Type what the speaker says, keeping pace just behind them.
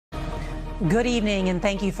Good evening, and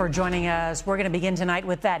thank you for joining us. We're going to begin tonight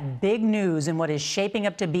with that big news in what is shaping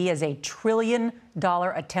up to be as a $1 trillion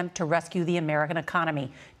attempt to rescue the American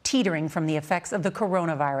economy, teetering from the effects of the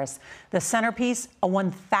coronavirus. The centerpiece, a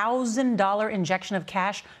 $1,000 injection of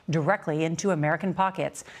cash directly into American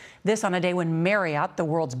pockets. This on a day when Marriott, the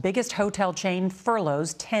world's biggest hotel chain,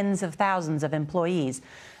 furloughs tens of thousands of employees.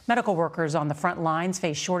 Medical workers on the front lines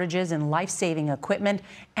face shortages in life-saving equipment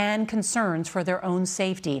and concerns for their own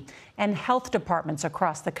safety. And health departments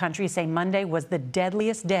across the country say Monday was the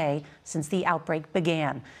deadliest day since the outbreak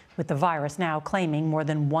began, with the virus now claiming more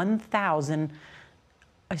than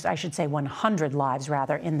 100 lives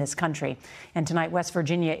rather in this country. And tonight, West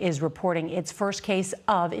Virginia is reporting its first case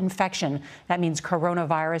of infection. That means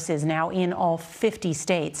coronavirus is now in all 50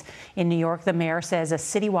 states. In New York, the mayor says a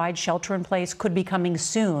citywide shelter in place could be coming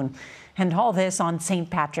soon. And all this on St.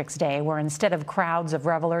 Patrick's Day, where instead of crowds of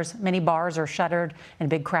revelers, many bars are shuttered and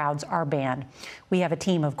big crowds are banned. We have a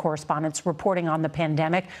team of correspondents reporting on the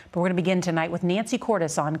pandemic, but we're going to begin tonight with Nancy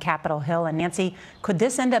Cordes on Capitol Hill. And Nancy, could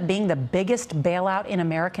this end up being the biggest bailout in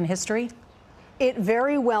American history? It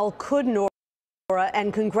very well could, Nora.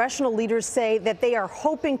 And congressional leaders say that they are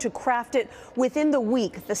hoping to craft it within the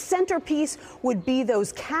week. The centerpiece would be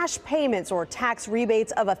those cash payments or tax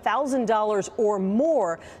rebates of $1,000 or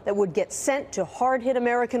more that would get sent to hard-hit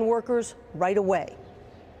American workers right away.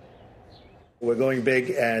 We're going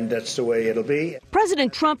big, and that's the way it'll be.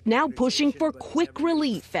 President Trump now pushing for quick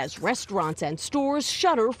relief as restaurants and stores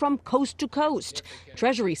shutter from coast to coast.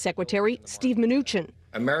 Treasury Secretary Steve Mnuchin.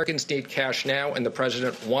 Americans need cash now, and the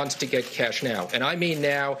president wants to get cash now. And I mean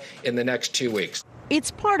now, in the next 2 weeks.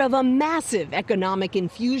 It's part of a massive economic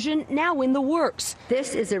infusion now in the works.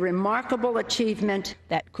 This is a remarkable achievement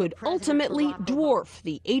that could ultimately dwarf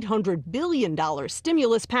the $800 billion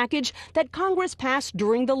stimulus package that Congress passed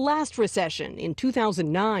during the last recession in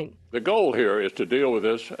 2009. The goal here is to deal with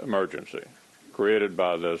this emergency created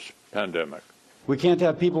by this pandemic. We can't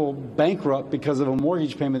have people bankrupt because of a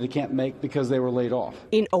mortgage payment they can't make because they were laid off.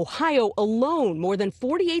 In Ohio alone, more than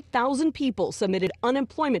 48,000 people submitted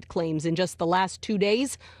unemployment claims in just the last 2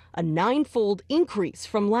 days, a 9-fold increase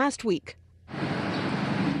from last week.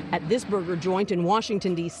 At this burger joint in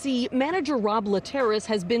Washington, D.C., manager Rob Lateris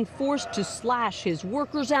has been forced to slash his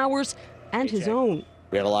workers' hours and his own.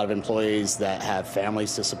 We have a lot of employees that have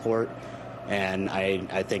families to support, and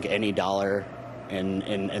I think any dollar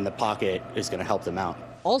in the pocket is going to help them out.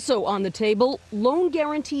 Also on the table, loan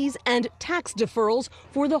guarantees and tax deferrals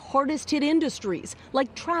for the hardest hit industries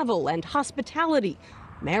like travel and hospitality.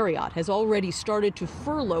 Marriott has already started to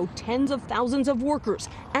furlough tens of thousands of workers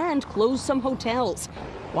and close some hotels.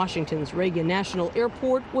 Washington's Reagan National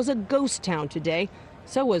Airport was a ghost town today.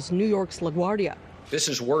 So was New York's LaGuardia. This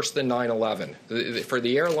is worse than 9/11. For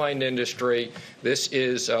the airline industry, this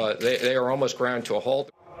is they are almost ground to a halt.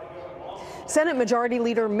 Senate Majority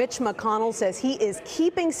Leader Mitch McConnell says he is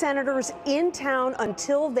keeping senators in town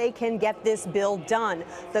until they can get this bill done.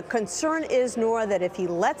 The concern is, Nora, that if he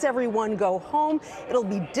lets everyone go home, it'll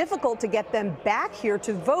be difficult to get them back here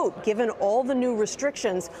to vote, given all the new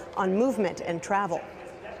restrictions on movement and travel.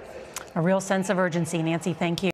 A real sense of urgency. Nancy, thank you.